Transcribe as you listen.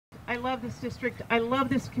love this district. I love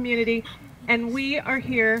this community. And we are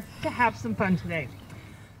here to have some fun today.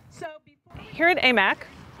 So here at AMAC,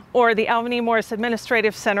 or the Alvin E. Morris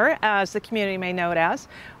Administrative Center, as the community may know it as,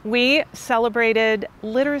 we celebrated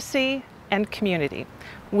literacy and community.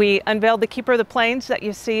 We unveiled the Keeper of the Plains that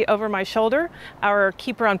you see over my shoulder, our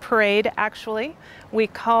keeper on parade actually. We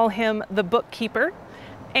call him the Bookkeeper,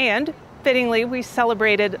 and fittingly we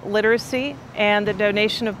celebrated literacy and the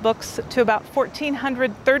donation of books to about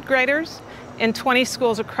 1,400 third graders in 20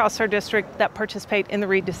 schools across our district that participate in the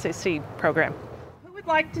Read to Succeed program. Who would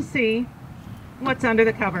like to see what's under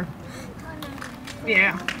the cover?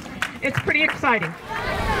 Yeah, it's pretty exciting.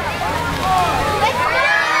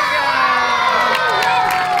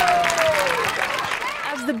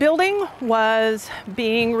 As the building was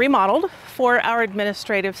being remodeled for our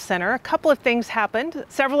administrative center, a couple of things happened.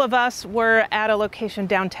 Several of us were at a location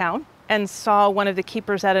downtown and saw one of the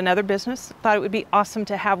keepers at another business. Thought it would be awesome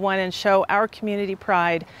to have one and show our community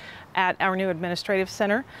pride at our new administrative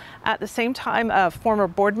center. At the same time, a former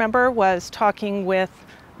board member was talking with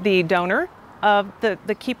the donor of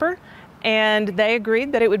the keeper, and they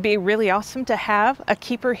agreed that it would be really awesome to have a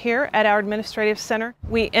keeper here at our administrative center.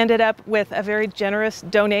 We ended up with a very generous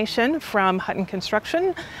donation from Hutton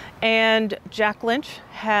Construction, and Jack Lynch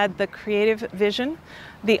had the creative vision.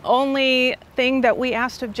 The only thing that we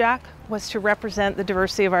asked of Jack was to represent the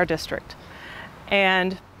diversity of our district.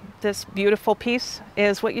 And this beautiful piece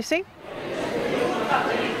is what you see.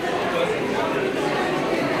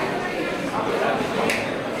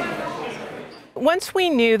 Once we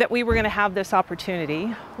knew that we were going to have this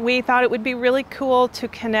opportunity, we thought it would be really cool to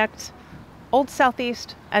connect Old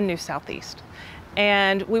Southeast and New Southeast.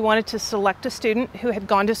 And we wanted to select a student who had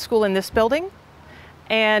gone to school in this building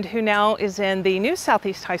and who now is in the New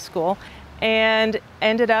Southeast High School, and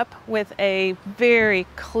ended up with a very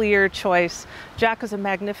clear choice. Jack is a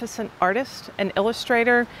magnificent artist and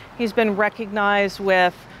illustrator. He's been recognized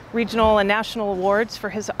with regional and national awards for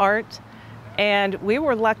his art. And we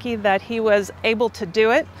were lucky that he was able to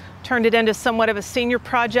do it, turned it into somewhat of a senior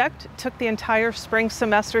project, took the entire spring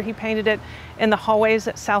semester, he painted it in the hallways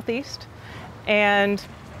at Southeast. And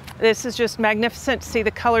this is just magnificent to see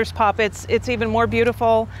the colors pop. It's even more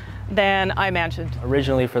beautiful than I imagined.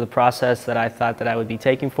 Originally, for the process that I thought that I would be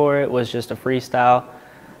taking for it was just a freestyle,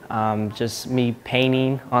 just me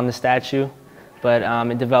painting on the statue. But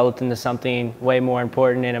it developed into something way more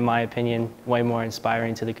important and, in my opinion, way more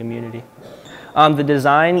inspiring to the community. The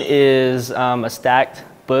design is a stacked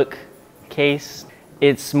bookcase.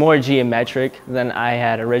 It's more geometric than I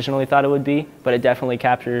had originally thought it would be, but it definitely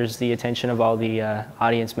captures the attention of all the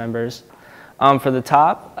audience members. For the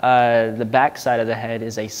top, the back side of the head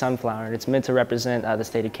is a sunflower, and it's meant to represent the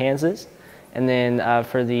state of Kansas. And then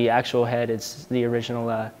for the actual head, it's the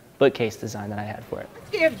original bookcase design that I had for it. Let's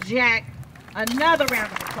give Jack another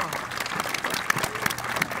round of applause.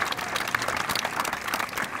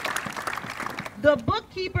 The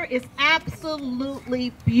Bookkeeper is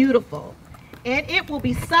absolutely beautiful, and it will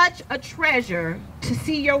be such a treasure to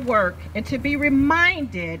see your work and to be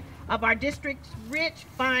reminded of our district's rich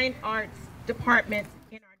fine arts department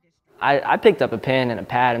in our district. I picked up a pen and a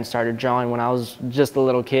pad and started drawing when I was just a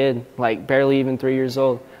little kid, like barely even 3 years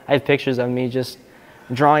old. I have pictures of me just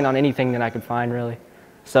drawing on anything that I could find, really.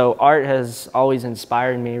 So art has always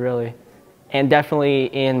inspired me, really. And definitely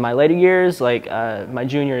in my later years, like my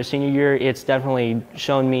junior or senior year, it's definitely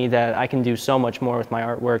shown me that I can do so much more with my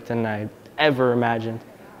artwork than I ever imagined.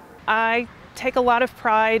 I take a lot of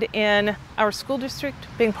pride in our school district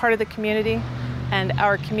being part of the community and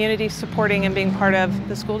our community supporting and being part of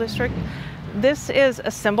the school district. This is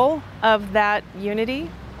a symbol of that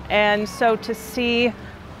unity, and so to see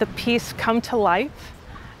the piece come to life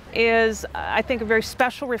is, I think, a very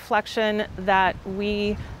special reflection that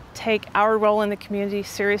we take our role in the community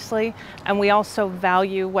seriously, and we also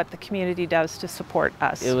value what the community does to support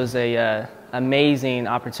us. It was a amazing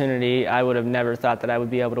opportunity. I would have never thought that I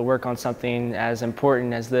would be able to work on something as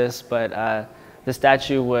important as this, but the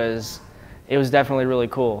statue was definitely really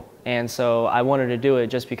cool, and so I wanted to do it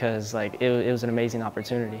just because it was an amazing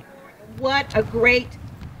opportunity. What a great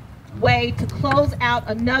way to close out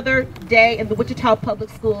another day in the Wichita Public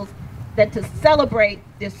Schools than to celebrate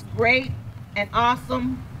this great and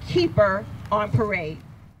awesome keeper on parade.